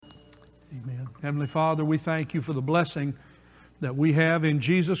Amen. Heavenly Father, we thank you for the blessing that we have in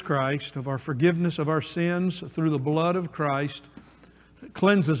Jesus Christ of our forgiveness of our sins through the blood of Christ that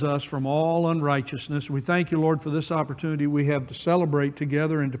cleanses us from all unrighteousness. We thank you, Lord, for this opportunity we have to celebrate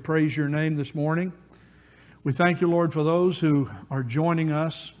together and to praise your name this morning. We thank you, Lord, for those who are joining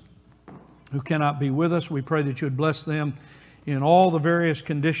us, who cannot be with us. We pray that you would bless them in all the various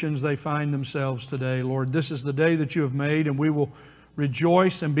conditions they find themselves today. Lord, this is the day that you have made, and we will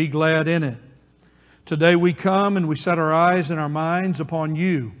rejoice and be glad in it. Today we come and we set our eyes and our minds upon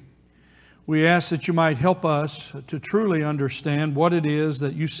you. We ask that you might help us to truly understand what it is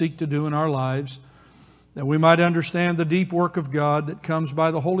that you seek to do in our lives, that we might understand the deep work of God that comes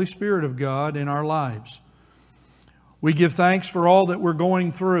by the Holy Spirit of God in our lives. We give thanks for all that we're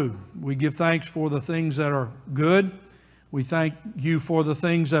going through. We give thanks for the things that are good. We thank you for the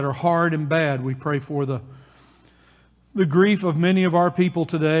things that are hard and bad. We pray for the grief of many of our people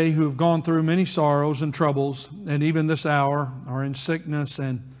today who have gone through many sorrows and troubles, and even this hour are in sickness,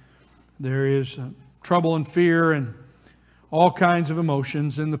 and there is trouble and fear and all kinds of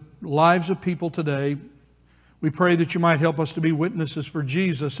emotions in the lives of people today. We pray that you might help us to be witnesses for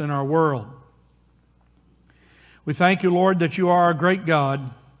Jesus in our world. We thank you, Lord, that you are a great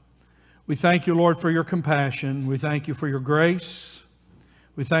God. We thank you, Lord, for your compassion. We thank you for your grace.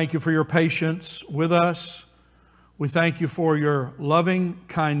 We thank you for your patience with us. We thank you for your loving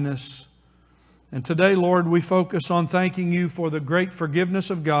kindness. And today, Lord, we focus on thanking you for the great forgiveness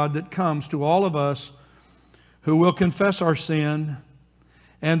of God that comes to all of us who will confess our sin,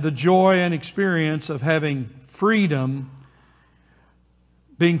 and the joy and experience of having freedom,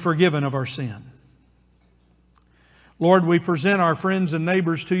 being forgiven of our sin. Lord, we present our friends and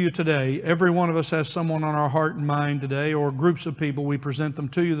neighbors to you today. Every one of us has someone on our heart and mind today, or groups of people. We present them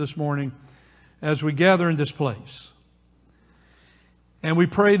to you this morning as we gather in this place. And we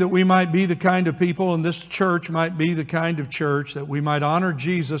pray that we might be the kind of people, and this church might be the kind of church, that we might honor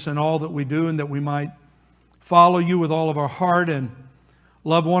Jesus in all that we do, and that we might follow you with all of our heart and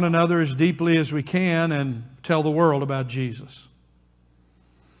love one another as deeply as we can and tell the world about Jesus.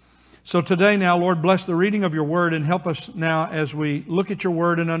 So today now, Lord, bless the reading of your word and help us now as we look at your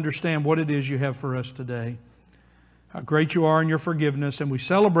word and understand what it is you have for us today. How great you are in your forgiveness, and we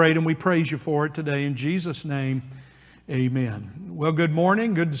celebrate and we praise you for it today. In Jesus' name, amen. Well, good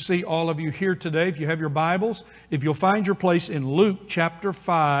morning. Good to see all of you here today. If you have your Bibles, if you'll find your place in Luke chapter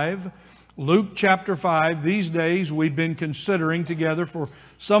 5. Luke chapter 5. These days we've been considering together for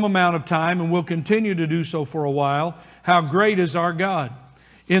some amount of time, and we'll continue to do so for a while, how great is our God.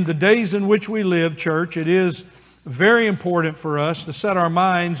 In the days in which we live, church, it is very important for us to set our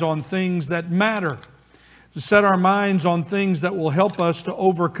minds on things that matter, to set our minds on things that will help us to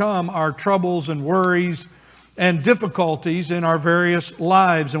overcome our troubles and worries and difficulties in our various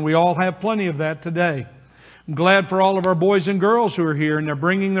lives. And we all have plenty of that today. I'm glad for all of our boys and girls who are here, and they're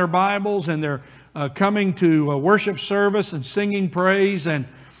bringing their Bibles, and they're coming to worship service and singing praise and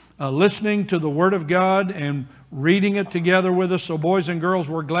listening to the Word of God and reading it together with us. So boys and girls,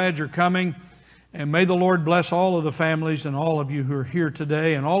 we're glad you're coming. And may the Lord bless all of the families and all of you who are here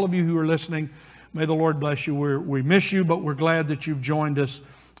today, and all of you who are listening. May the Lord bless you. We miss you, but we're glad that you've joined us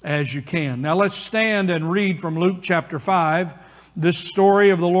as you can. Now let's stand and read from Luke chapter 5, this story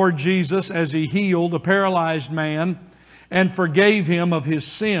of the Lord Jesus as He healed a paralyzed man and forgave him of his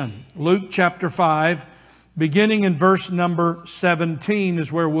sin. Luke chapter 5, beginning in verse number 17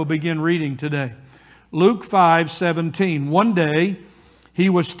 is where we'll begin reading today. Luke 5:17. One day He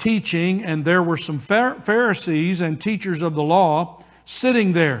was teaching, and there were some Pharisees and teachers of the law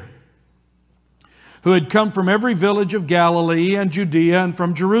sitting there, who had come from every village of Galilee and Judea and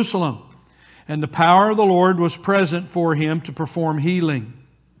from Jerusalem. And the power of the Lord was present for Him to perform healing.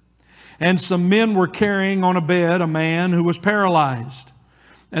 And some men were carrying on a bed a man who was paralyzed.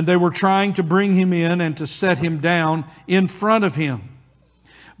 And they were trying to bring him in and to set him down in front of him.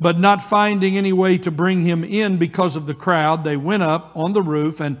 But not finding any way to bring him in because of the crowd, they went up on the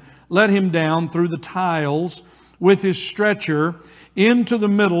roof and let him down through the tiles with his stretcher into the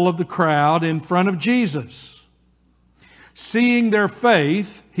middle of the crowd in front of Jesus. Seeing their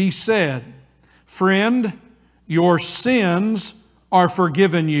faith, He said, "Friend, your sins are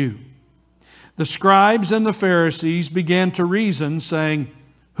forgiven you." The scribes and the Pharisees began to reason, saying,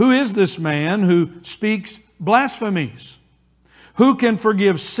 "Who is this man who speaks blasphemies? Who can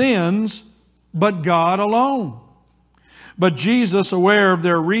forgive sins but God alone?" But Jesus, aware of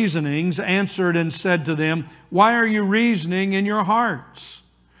their reasonings, answered and said to them, "Why are you reasoning in your hearts?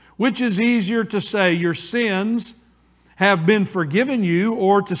 Which is easier to say, 'Your sins have been forgiven you,'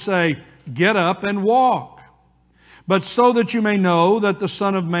 or to say, 'Get up and walk'? But so that you may know that the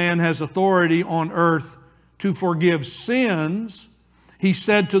Son of Man has authority on earth to forgive sins, He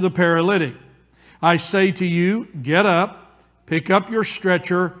said to the paralytic, I say to you, get up, pick up your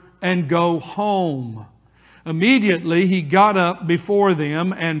stretcher, and go home. Immediately he got up before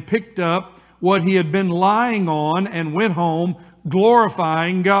them and picked up what he had been lying on and went home,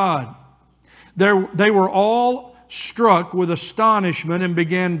 glorifying God. They were all struck with astonishment and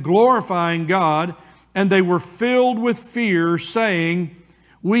began glorifying God, and they were filled with fear, saying,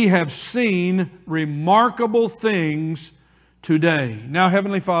 we have seen remarkable things today. Now,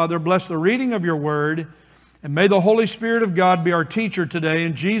 Heavenly Father, bless the reading of your word, and may the Holy Spirit of God be our teacher today.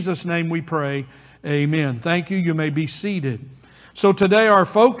 In Jesus' name we pray, amen. Thank you. You may be seated. So today our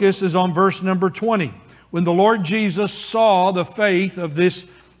focus is on verse number 20. When the Lord Jesus saw the faith of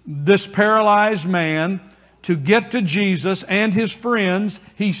this paralyzed man to get to Jesus and his friends,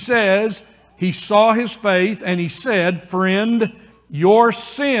 He says, He saw his faith and He said, friend, your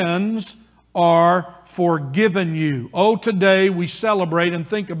sins are forgiven you. Oh, today we celebrate and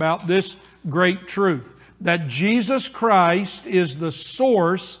think about this great truth, that Jesus Christ is the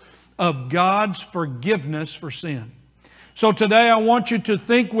source of God's forgiveness for sin. So today I want you to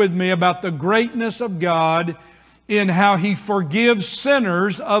think with me about the greatness of God in how He forgives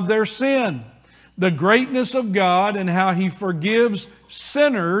sinners of their sin. The greatness of God and how He forgives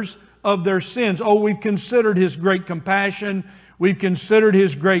sinners of their sins. Oh, we've considered His great compassion. We've considered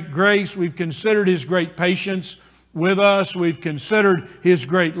His great grace. We've considered His great patience with us. We've considered His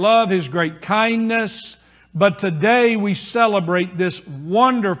great love, His great kindness. But today we celebrate this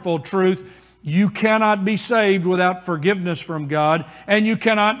wonderful truth. You cannot be saved without forgiveness from God, and you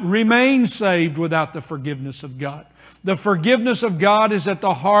cannot remain saved without the forgiveness of God. The forgiveness of God is at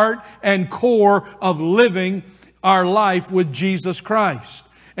the heart and core of living our life with Jesus Christ.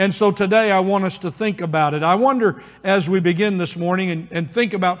 And so today I want us to think about it. I wonder, as we begin this morning and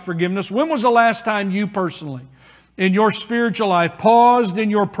think about forgiveness, when was the last time you personally, in your spiritual life, paused in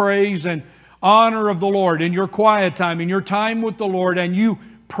your praise and honor of the Lord, in your quiet time, in your time with the Lord, and you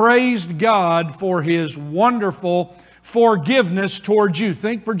praised God for His wonderful forgiveness towards you?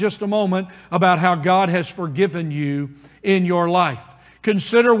 Think for just a moment about how God has forgiven you in your life.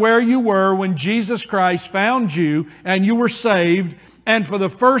 Consider where you were when Jesus Christ found you and you were saved, and for the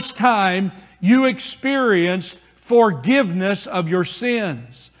first time you experienced forgiveness of your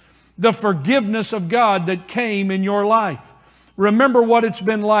sins. The forgiveness of God that came in your life. Remember what it's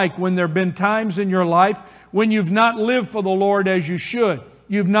been like when there have been times in your life when you've not lived for the Lord as you should.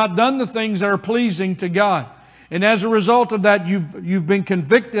 You've not done the things that are pleasing to God. And as a result of that, you've been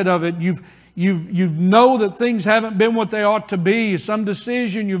convicted of it. You know that things haven't been what they ought to be. Some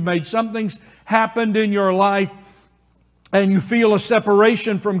decision you've made, something's happened in your life, and you feel a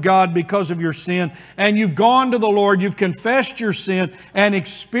separation from God because of your sin. And you've gone to the Lord, you've confessed your sin, and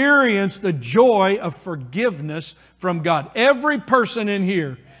experienced the joy of forgiveness from God. Every person in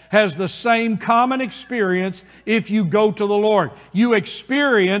here has the same common experience if you go to the Lord. You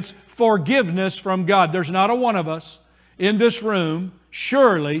experience forgiveness from God. There's not a one of us in this room,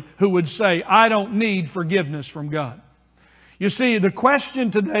 surely, who would say, I don't need forgiveness from God. You see, the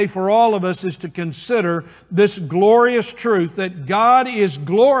question today for all of us is to consider this glorious truth that God is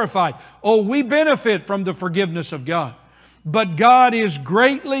glorified. Oh, we benefit from the forgiveness of God. But God is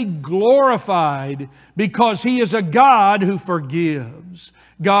greatly glorified because He is a God who forgives.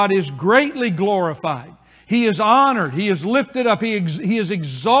 God is greatly glorified. He is honored. He is lifted up. He is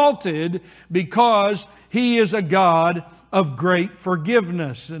exalted because He is a God of great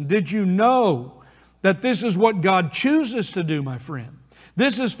forgiveness. And did you know that this is what God chooses to do, my friend?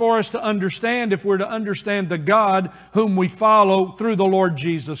 This is for us to understand if we're to understand the God whom we follow through the Lord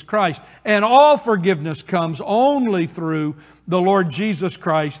Jesus Christ. And all forgiveness comes only through the Lord Jesus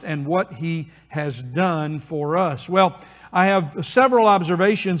Christ and what He has done for us. Well, I have several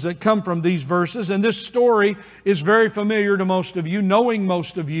observations that come from these verses, and this story is very familiar to most of you. Knowing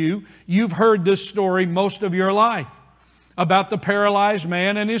most of you, you've heard this story most of your life about the paralyzed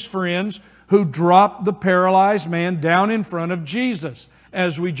man and his friends who dropped the paralyzed man down in front of Jesus,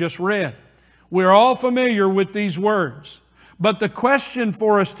 as we just read. We're all familiar with these words. But the question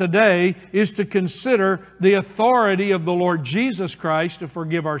for us today is to consider the authority of the Lord Jesus Christ to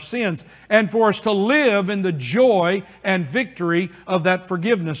forgive our sins and for us to live in the joy and victory of that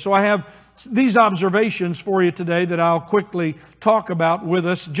forgiveness. So I have these observations for you today that I'll quickly talk about with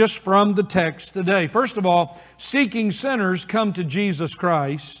us just from the text today. First of all, seeking sinners come to Jesus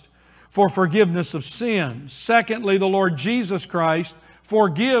Christ for forgiveness of sins. Secondly, the Lord Jesus Christ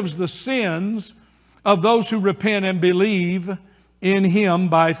forgives the sins of those who repent and believe in Him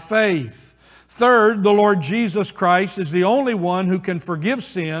by faith. Third, the Lord Jesus Christ is the only one who can forgive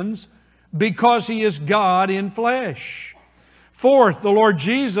sins because He is God in flesh. Fourth, the Lord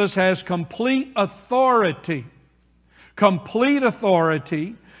Jesus has complete authority to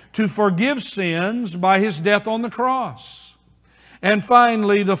forgive sins by His death on the cross. And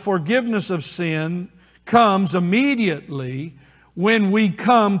finally, the forgiveness of sin comes immediately when we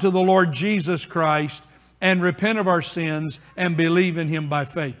come to the Lord Jesus Christ and repent of our sins and believe in Him by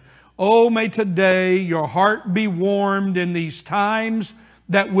faith. Oh, may today your heart be warmed in these times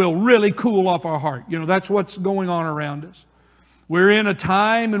that will really cool off our heart. You know, that's what's going on around us. We're in a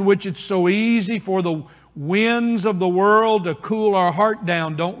time in which it's so easy for the winds of the world to cool our heart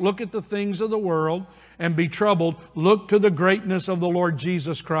down. Don't look at the things of the world and be troubled. Look to the greatness of the Lord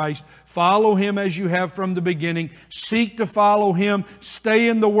Jesus Christ. Follow Him as you have from the beginning. Seek to follow Him. Stay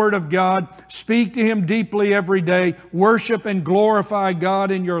in the Word of God. Speak to Him deeply every day. Worship and glorify God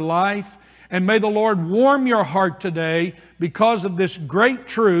in your life. And may the Lord warm your heart today because of this great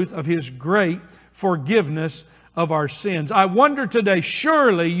truth of His great forgiveness of our sins. I wonder today,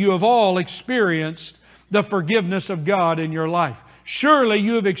 surely you have all experienced the forgiveness of God in your life. Surely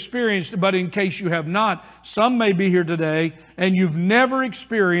you have experienced it, but in case you have not, some may be here today and you've never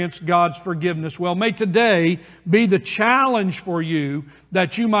experienced God's forgiveness. Well, may today be the challenge for you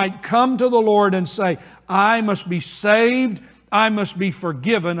that you might come to the Lord and say, I must be saved, I must be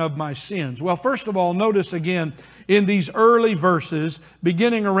forgiven of my sins. Well, first of all, notice again in these early verses,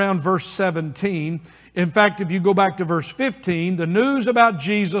 beginning around verse 17, in fact, if you go back to verse 15, the news about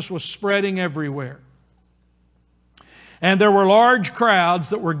Jesus was spreading everywhere. And there were large crowds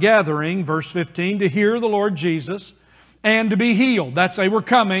that were gathering, verse 15, to hear the Lord Jesus and to be healed. They were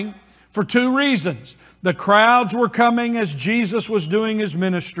coming for two reasons. The crowds were coming as Jesus was doing His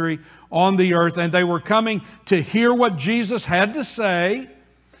ministry on the earth, and they were coming to hear what Jesus had to say,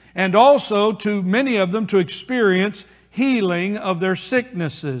 and also to many of them to experience healing of their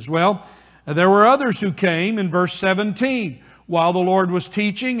sicknesses. Well, there were others who came in verse 17. While the Lord was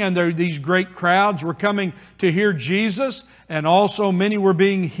teaching, and these great crowds were coming to hear Jesus, and also many were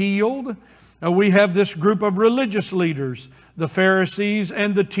being healed, we have this group of religious leaders, the Pharisees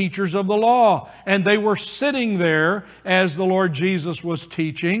and the teachers of the law. And they were sitting there as the Lord Jesus was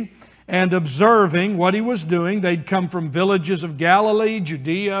teaching and observing what He was doing. They'd come from villages of Galilee,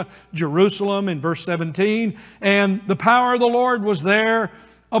 Judea, Jerusalem in verse 17. And the power of the Lord was there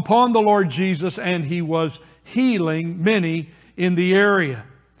upon the Lord Jesus, and He was healing many in the area.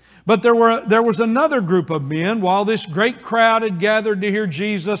 But there was another group of men. While this great crowd had gathered to hear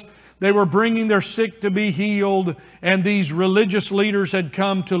Jesus, they were bringing their sick to be healed, and these religious leaders had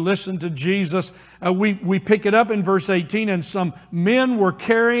come to listen to Jesus. We pick it up in verse 18, and some men were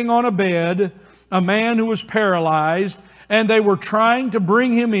carrying on a bed a man who was paralyzed, and they were trying to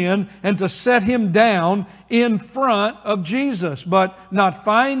bring him in and to set him down in front of Jesus. But not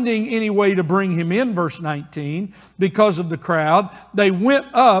finding any way to bring him in, verse 19, because of the crowd, they went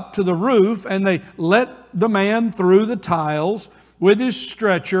up to the roof and they let the man through the tiles with his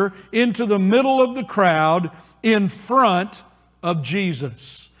stretcher into the middle of the crowd in front of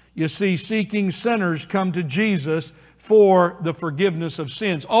Jesus. You see, seeking sinners come to Jesus for the forgiveness of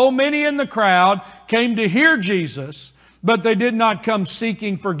sins. Oh, many in the crowd came to hear Jesus, but they did not come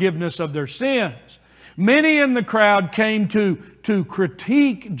seeking forgiveness of their sins. Many in the crowd came to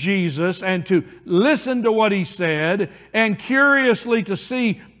critique Jesus and to listen to what He said and curiously to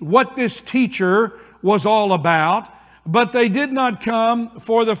see what this teacher was all about, but they did not come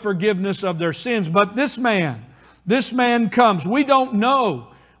for the forgiveness of their sins. But this man comes. We don't know.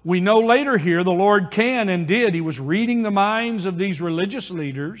 We know later here the Lord can and did. He was reading the minds of these religious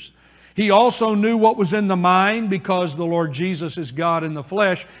leaders. He also knew what was in the mind because the Lord Jesus is God in the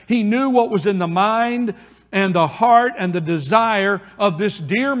flesh. He knew what was in the mind and the heart and the desire of this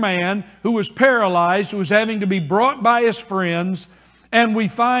dear man who was paralyzed, who was having to be brought by his friends. And we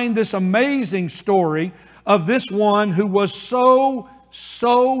find this amazing story of this one who was so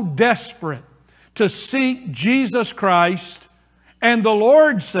desperate to seek Jesus Christ. And the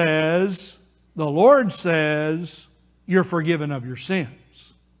Lord says, you're forgiven of your sins.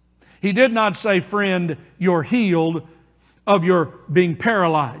 He did not say, friend, you're healed of your being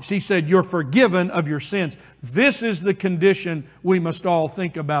paralyzed. He said, you're forgiven of your sins. This is the condition we must all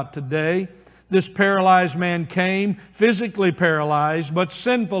think about today. This paralyzed man came, physically paralyzed, but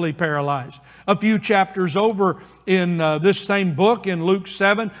sinfully paralyzed. A few chapters over in this same book, in Luke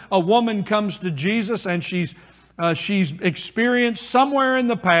 7, a woman comes to Jesus and she's experienced somewhere in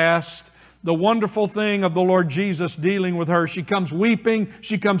the past the wonderful thing of the Lord Jesus dealing with her. She comes weeping,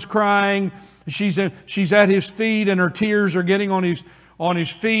 she comes crying, she's at His feet and her tears are getting on on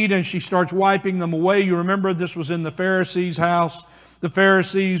his feet and she starts wiping them away. You remember this was in the Pharisees' house. The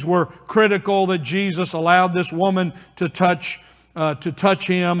Pharisees were critical that Jesus allowed this woman to touch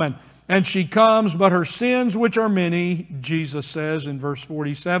him. And she comes, but her sins, which are many, Jesus says in verse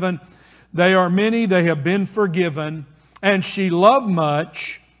 47, they are many, they have been forgiven. And she loved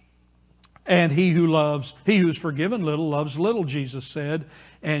much, and he who is forgiven little loves little, Jesus said,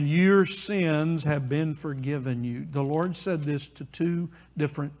 and your sins have been forgiven you. The Lord said this to two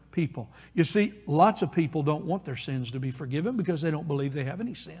different people. You see, lots of people don't want their sins to be forgiven because they don't believe they have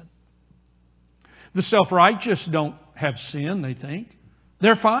any sin. The self-righteous don't have sin, they think.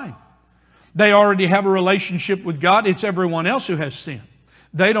 They're fine. They already have a relationship with God. It's everyone else who has sin.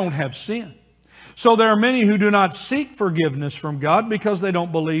 They don't have sin. So there are many who do not seek forgiveness from God because they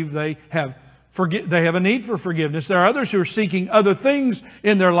don't believe they have a need for forgiveness. There are others who are seeking other things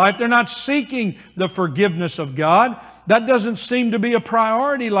in their life. They're not seeking the forgiveness of God. That doesn't seem to be a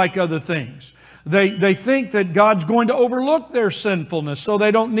priority like other things. They think that God's going to overlook their sinfulness, so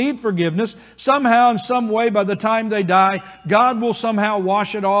they don't need forgiveness. Somehow, in some way, by the time they die, God will somehow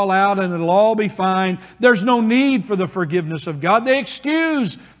wash it all out and it'll all be fine. There's no need for the forgiveness of God. They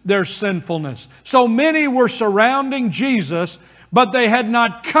excuse their sinfulness. So many were surrounding Jesus, but they had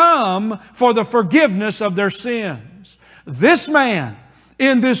not come for the forgiveness of their sins. This man,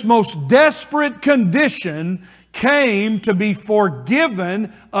 in this most desperate condition, came to be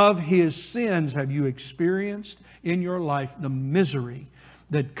forgiven of his sins. Have you experienced in your life the misery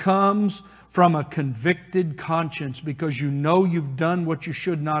that comes from a convicted conscience because you know you've done what you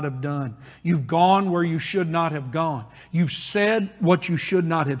should not have done? You've gone where you should not have gone. You've said what you should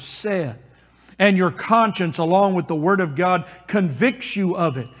not have said. And your conscience, along with the Word of God, convicts you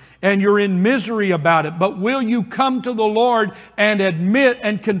of it. And you're in misery about it. But will you come to the Lord and admit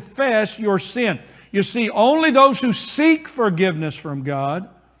and confess your sin? You see, only those who seek forgiveness from God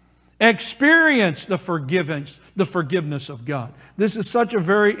experience the forgiveness of God. This is such a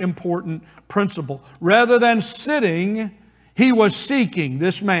very important principle. Rather than sitting, he was seeking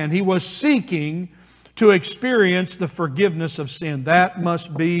to experience the forgiveness of sin. That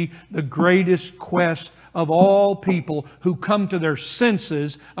must be the greatest quest of all people who come to their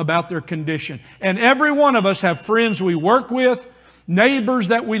senses about their condition. And every one of us have friends we work with, neighbors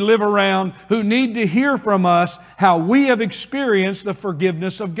that we live around who need to hear from us how we have experienced the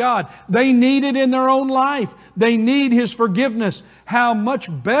forgiveness of God. They need it in their own life. They need His forgiveness. How much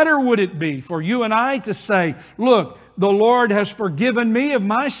better would it be for you and I to say, look, the Lord has forgiven me of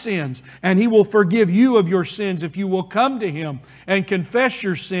my sins, and He will forgive you of your sins if you will come to Him and confess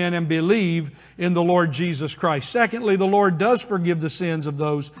your sin and believe in the Lord Jesus Christ. Secondly, the Lord does forgive the sins of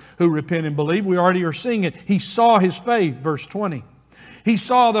those who repent and believe. We already are seeing it. He saw his faith, verse 20. He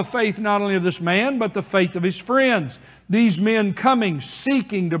saw the faith not only of this man, but the faith of his friends. These men coming,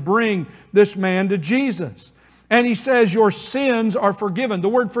 seeking to bring this man to Jesus. And he says, your sins are forgiven. The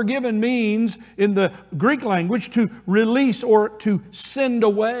word forgiven means, in the Greek language, to release or to send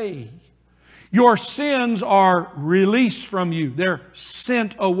away. Your sins are released from you. They're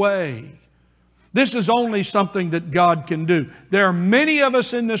sent away. This is only something that God can do. There are many of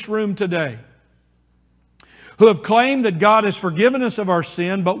us in this room today who have claimed that God has forgiven us of our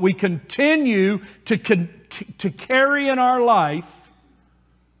sin, but we continue to carry in our life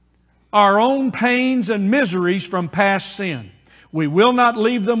our own pains and miseries from past sin. We will not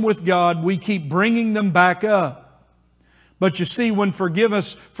leave them with God. We keep bringing them back up. But you see, when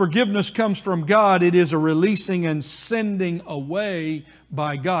forgiveness comes from God, it is a releasing and sending away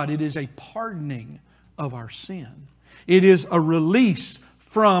by God. It is a pardoning of our sin. It is a release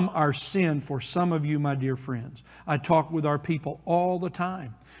from our sin for some of you, my dear friends. I talk with our people all the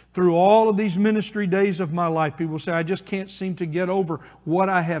time. Through all of these ministry days of my life, people say, I just can't seem to get over what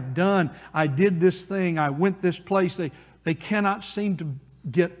I have done. I did this thing. I went this place. They cannot seem to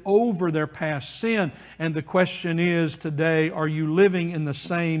get over their past sin. And the question is today, are you living in the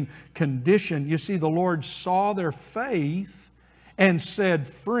same condition? You see, the Lord saw their faith and said,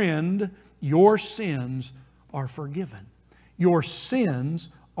 friend, your sins are forgiven. Your sins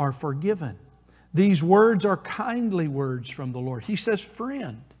are forgiven. These words are kindly words from the Lord. He says,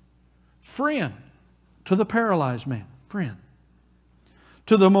 friend, to the paralyzed man, friend.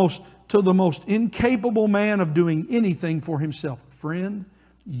 To the most incapable man of doing anything for himself, friend,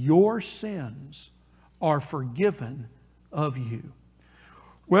 your sins are forgiven of you.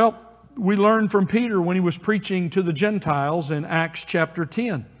 Well, we learn from Peter when he was preaching to the Gentiles in Acts chapter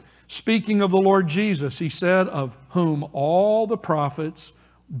 10. Speaking of the Lord Jesus, he said, of whom all the prophets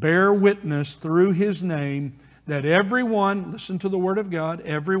bear witness through His name, that everyone, listen to the Word of God,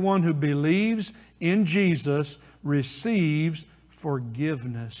 everyone who believes in Jesus receives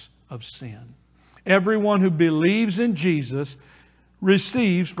forgiveness of sin. Everyone who believes in Jesus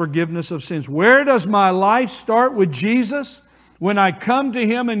receives forgiveness of sins. Where does my life start with Jesus? When I come to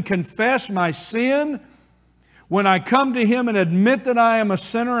Him and confess my sin, when I come to Him and admit that I am a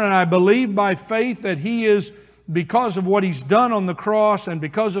sinner and I believe by faith that He is, because of what He's done on the cross and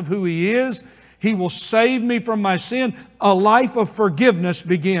because of who He is, He will save me from my sin, a life of forgiveness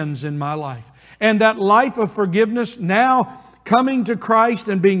begins in my life. And that life of forgiveness, now coming to Christ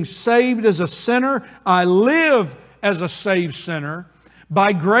and being saved as a sinner, I live as a saved sinner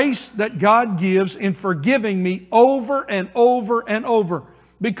by grace that God gives in forgiving me over and over and over.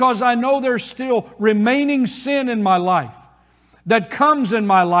 Because I know there's still remaining sin in my life that comes in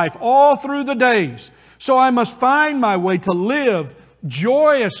my life all through the days. So I must find my way to live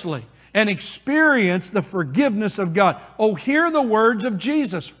joyously and experience the forgiveness of God. Oh, hear the words of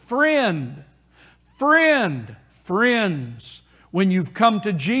Jesus. Friend, friends. When you've come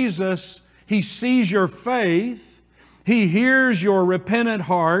to Jesus, He sees your faith. He hears your repentant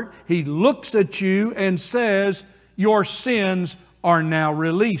heart. He looks at you and says, your sins are now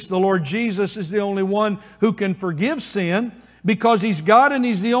released. The Lord Jesus is the only one who can forgive sin because He's God, and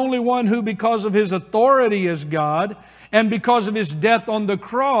He's the only one who, because of His authority as God and because of His death on the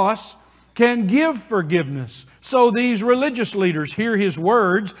cross, can give forgiveness. So these religious leaders hear His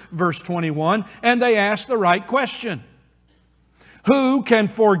words, verse 21, and they ask the right question. Who can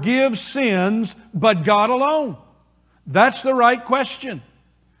forgive sins but God alone? That's the right question.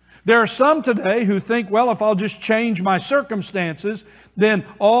 There are some today who think, well, if I'll just change my circumstances, then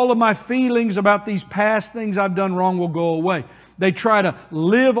all of my feelings about these past things I've done wrong will go away. They try to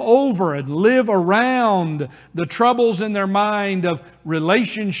live over and live around the troubles in their mind of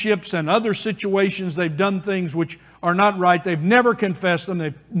relationships and other situations. They've done things which are not right. They've never confessed them.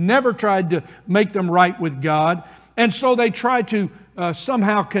 They've never tried to make them right with God. And so they try to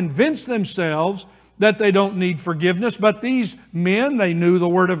somehow convince themselves that they don't need forgiveness. But these men, they knew the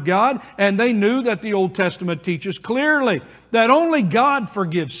Word of God, and they knew that the Old Testament teaches clearly that only God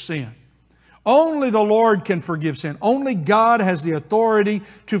forgives sin. Only the Lord can forgive sin. Only God has the authority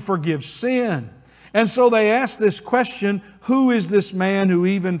to forgive sin. And so they ask this question, who is this man who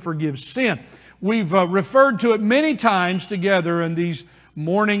even forgives sin? We've referred to it many times together in these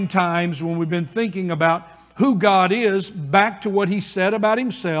morning times when we've been thinking about who God is, back to what He said about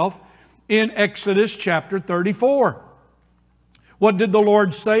Himself in Exodus chapter 34. What did the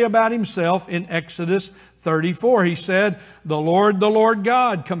Lord say about Himself in Exodus 34? He said, the Lord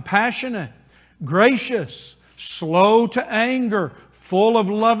God, compassionate, gracious, slow to anger, full of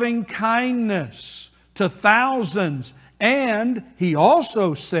loving kindness to thousands. And He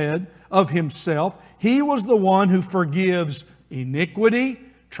also said of Himself, He was the one who forgives iniquity,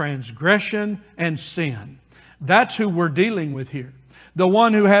 transgression, and sin. That's who we're dealing with here. The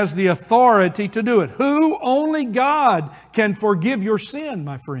one who has the authority to do it. Who? Only God can forgive your sin,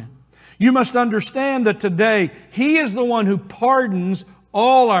 my friend. You must understand that today He is the one who pardons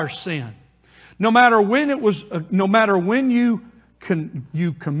all our sin. No matter when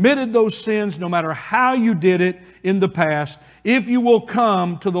you committed those sins, no matter how you did it in the past, if you will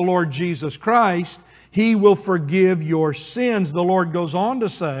come to the Lord Jesus Christ, He will forgive your sins. The Lord goes on to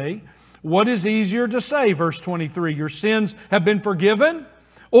say, what is easier to say? Verse 23, your sins have been forgiven,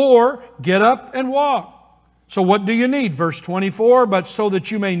 or get up and walk. So what do you need? Verse 24, but so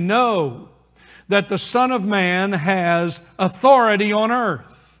that you may know that the Son of Man has authority on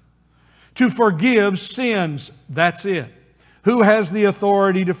earth to forgive sins. That's it. Who has the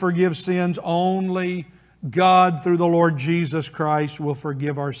authority to forgive sins? Only God, through the Lord Jesus Christ, will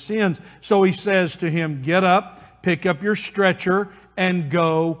forgive our sins. So He says to him, get up, pick up your stretcher, and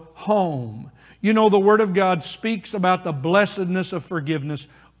go home. You know, the Word of God speaks about the blessedness of forgiveness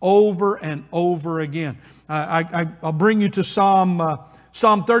over and over again. I'll bring you to Psalm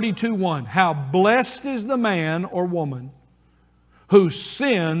 32:1. How blessed is the man or woman whose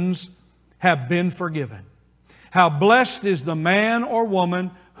sins have been forgiven. How blessed is the man or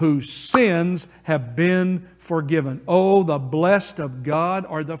woman whose sins have been forgiven. Oh, the blessed of God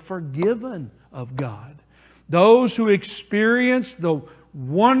are the forgiven of God. Those who experience the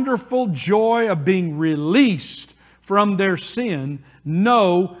wonderful joy of being released from their sin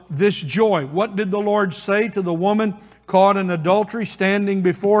know this joy. What did the Lord say to the woman caught in adultery standing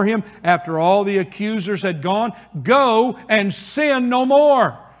before Him after all the accusers had gone? Go and sin no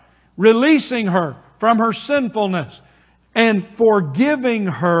more, releasing her from her sinfulness and forgiving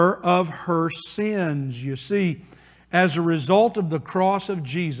her of her sins. You see, as a result of the cross of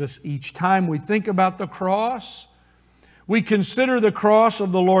Jesus, each time we think about the cross, We consider the cross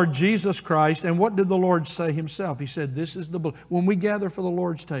of the Lord Jesus Christ, and what did the Lord say Himself? He said, this is the blood. When we gather for the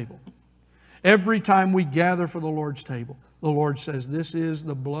Lord's table, every time we gather for the Lord's table, the Lord says, this is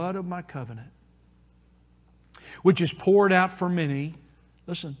the blood of my covenant, which is poured out for many,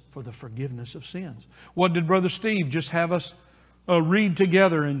 listen, for the forgiveness of sins. What did Brother Steve just have us read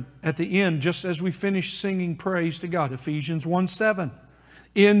together and at the end, just as we finish singing praise to God? Ephesians 1:7.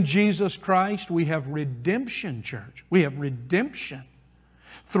 In Jesus Christ we have redemption, church. We have redemption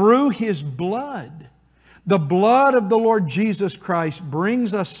through His blood. The blood of the Lord Jesus Christ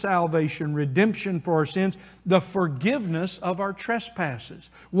brings us salvation, redemption for our sins, the forgiveness of our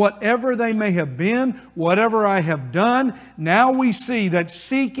trespasses. Whatever they may have been, whatever I have done, now we see that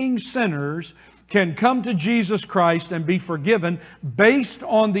seeking sinners can come to Jesus Christ and be forgiven based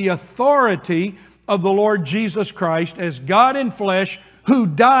on the authority of the Lord Jesus Christ as God in flesh, who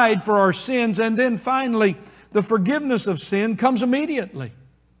died for our sins. And then finally, the forgiveness of sin comes immediately.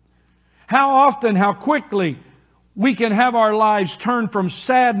 How often, how quickly we can have our lives turn from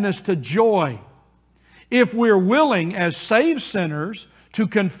sadness to joy if we're willing as saved sinners to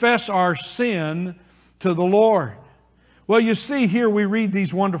confess our sin to the Lord. Well, you see here we read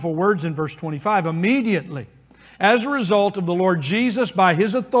these wonderful words in verse 25. Immediately, as a result of the Lord Jesus, by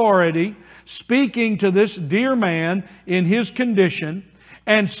His authority, speaking to this dear man in his condition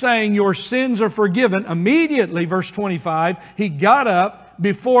and saying, your sins are forgiven, immediately, verse 25, he got up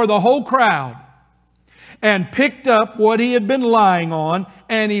before the whole crowd and picked up what he had been lying on,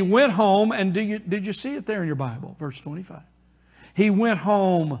 and he went home. And did you see it there in your Bible? Verse 25. He went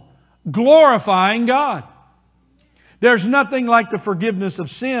home glorifying God. There's nothing like the forgiveness of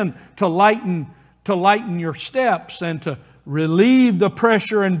sin to lighten your steps and to relieve the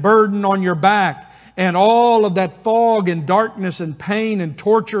pressure and burden on your back and all of that fog and darkness and pain and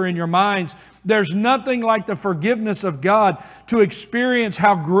torture in your minds. There's nothing like the forgiveness of God to experience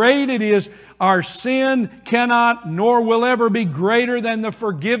how great it is. Our sin cannot nor will ever be greater than the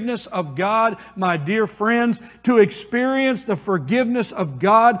forgiveness of God. My dear friends, to experience the forgiveness of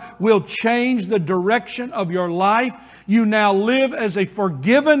God will change the direction of your life. You now live as a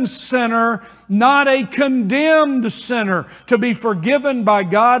forgiven sinner, not a condemned sinner. To be forgiven by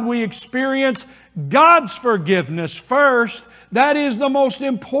God, we experience God's forgiveness first. That is the most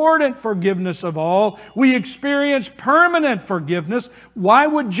important forgiveness of all. We experience permanent forgiveness. Why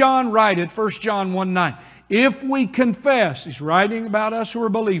would John write it? 1 John 1:9. If we confess, he's writing about us who are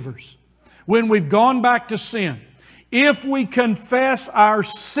believers, when we've gone back to sin, if we confess our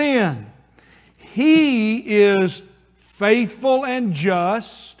sin, He is faithful and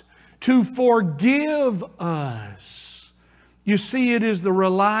just to forgive us. You see, it is the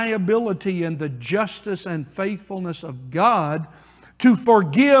reliability and the justice and faithfulness of God to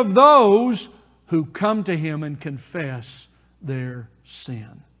forgive those who come to Him and confess their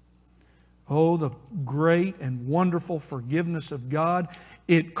sin. Oh, the great and wonderful forgiveness of God.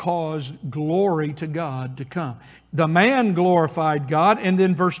 It caused glory to God to come. The man glorified God, and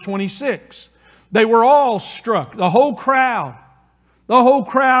then verse 26. They were all struck, the whole crowd,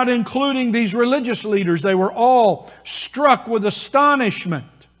 including these religious leaders, they were all struck with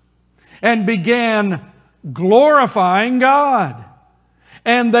astonishment and began glorifying God.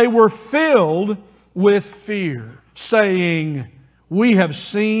 And they were filled with fear, saying, we have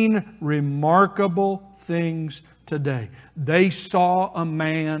seen remarkable things today. They saw a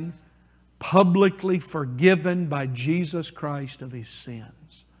man publicly forgiven by Jesus Christ of his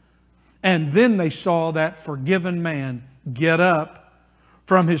sins. And then they saw that forgiven man get up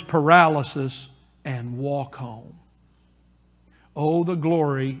from his paralysis and walk home. Oh, the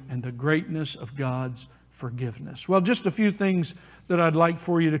glory and the greatness of God's forgiveness. Well, just a few things that I'd like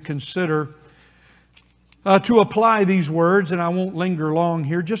for you to consider to apply these words, and I won't linger long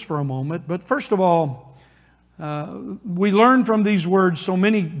here just for a moment. But first of all, we learn from these words so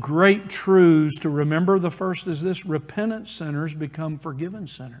many great truths to remember. The first is this: repentant sinners become forgiven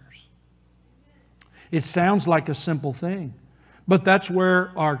sinners. It sounds like a simple thing, but that's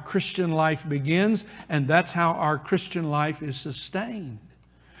where our Christian life begins, and that's how our Christian life is sustained.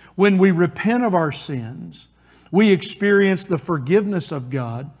 When we repent of our sins, we experience the forgiveness of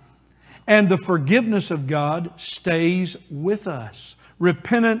God, and the forgiveness of God stays with us.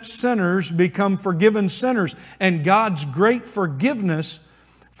 Repentant sinners become forgiven sinners, and God's great forgiveness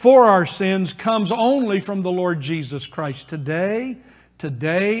for our sins comes only from the Lord Jesus Christ.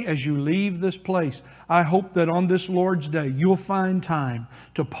 Today, as you leave this place, I hope that on this Lord's Day, you'll find time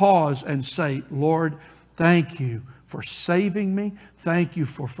to pause and say, Lord, thank You for saving me. Thank you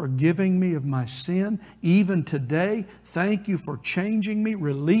for forgiving me of my sin. Even today, thank you for changing me,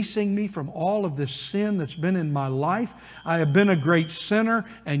 releasing me from all of this sin that's been in my life. I have been a great sinner,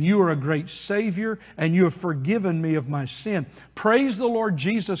 and you are a great Savior, and you have forgiven me of my sin. Praise the Lord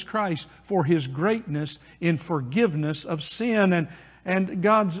Jesus Christ for His greatness in forgiveness of sin. And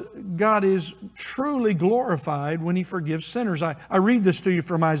God is truly glorified when He forgives sinners. I read this to you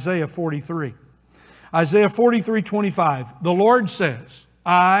from Isaiah 43. Isaiah 43:25. The Lord says,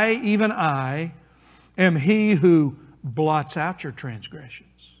 I, even I, am He who blots out your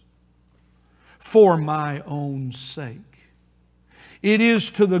transgressions for my own sake. It is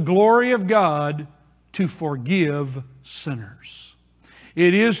to the glory of God to forgive sinners.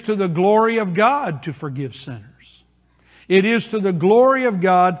 It is to the glory of God to forgive sinners. It is to the glory of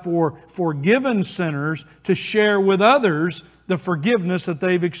God for forgiven sinners to share with others the forgiveness that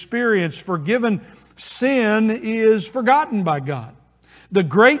they've experienced. Forgiven sin is forgotten by God. The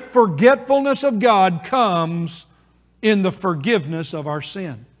great forgetfulness of God comes in the forgiveness of our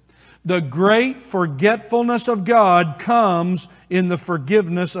sin. The great forgetfulness of God comes in the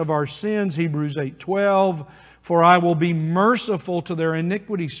forgiveness of our sins. Hebrews 8:12, for I will be merciful to their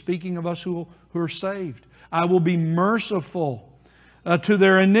iniquities. Speaking of us who are saved. I will be merciful to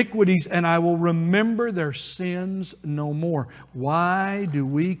their iniquities, and I will remember their sins no more. Why do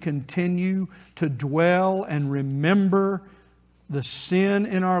we continue to dwell and remember the sin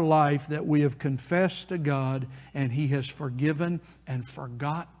in our life that we have confessed to God and He has forgiven and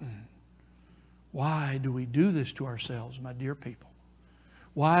forgotten? Why do we do this to ourselves, my dear people?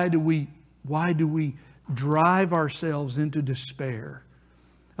 Why do we drive ourselves into despair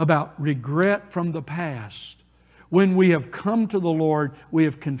about regret from the past? When we have come to the Lord, we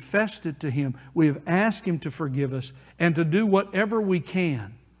have confessed it to Him, we have asked Him to forgive us and to do whatever we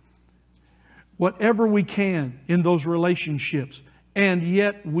can in those relationships, and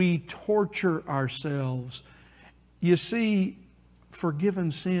yet we torture ourselves. You see, forgiven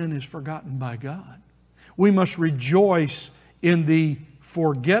sin is forgotten by God. We must rejoice in the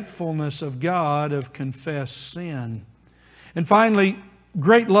forgetfulness of God of confessed sin. And finally,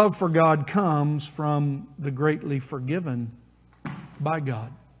 great love for God comes from the greatly forgiven by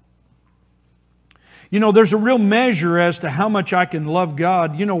God. You know, there's a real measure as to how much I can love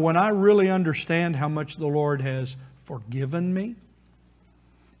God. You know, when I really understand how much the Lord has forgiven me,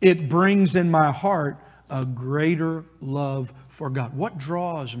 it brings in my heart a greater love for God. What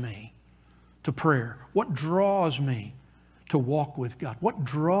draws me to prayer? What draws me to walk with God? What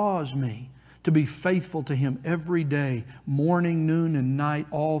draws me to be faithful to Him every day, morning, noon, and night,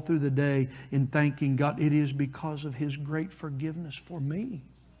 all through the day, in thanking God? It is because of His great forgiveness for me.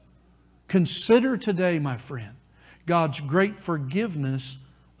 Consider today, my friend, God's great forgiveness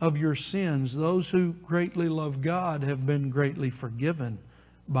of your sins. Those who greatly love God have been greatly forgiven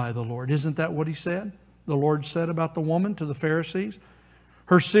by the Lord. Isn't that what He said? The Lord said about the woman to the Pharisees,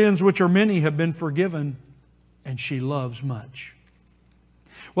 her sins, which are many, have been forgiven, and she loves much.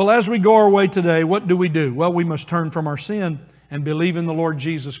 Well, as we go our way today, what do? Well, we must turn from our sin and believe in the Lord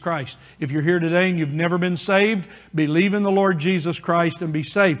Jesus Christ. If you're here today and you've never been saved, believe in the Lord Jesus Christ and be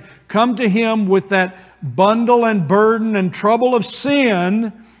saved. Come to Him with that bundle and burden and trouble of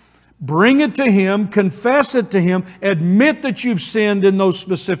sin. Bring it to Him, confess it to Him, admit that you've sinned in those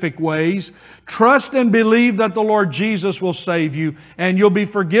specific ways. Trust and believe that the Lord Jesus will save you, and you'll be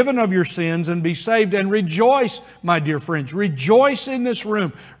forgiven of your sins and be saved. And rejoice, my dear friends. Rejoice in this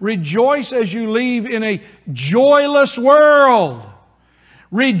room. Rejoice as you leave in a joyless world.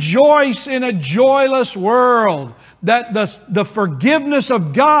 Rejoice in a joyless world that the forgiveness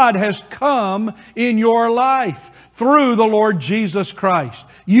of God has come in your life through the Lord Jesus Christ.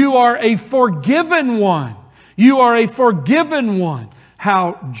 You are a forgiven one. You are a forgiven one.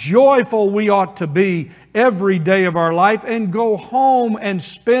 How joyful we ought to be every day of our life, and go home and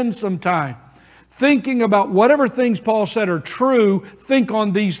spend some time thinking about whatever things Paul said are true. Think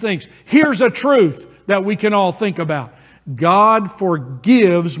on these things. Here's a truth that we can all think about. God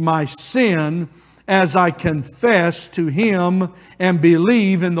forgives my sin as I confess to Him and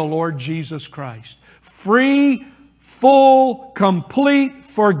believe in the Lord Jesus Christ. Free, full, complete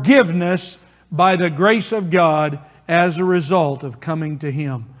forgiveness by the grace of God as a result of coming to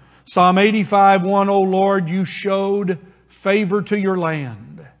Him. Psalm 85:1, O Lord, You showed favor to Your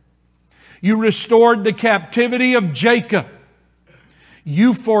land. You restored the captivity of Jacob.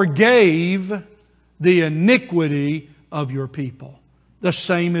 You forgave the iniquity of Your people. The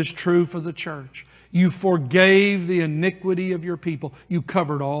same is true for the church. You forgave the iniquity of Your people. You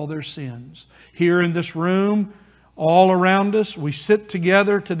covered all their sins. Here in this room, all around us. We sit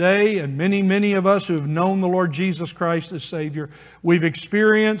together today, and many of us who have known the Lord Jesus Christ as Savior, we've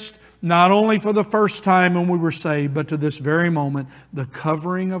experienced not only for the first time when we were saved, but to this very moment, the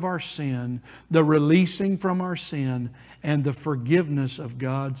covering of our sin, the releasing from our sin, and the forgiveness of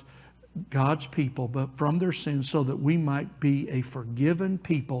God's people, but from their sins, so that we might be a forgiven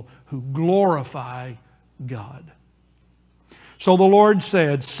people who glorify God. So the Lord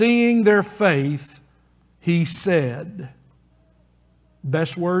said, seeing their faith, He said,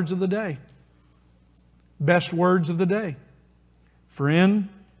 best words of the day. Best words of the day. Friend,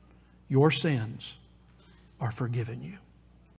 your sins are forgiven you.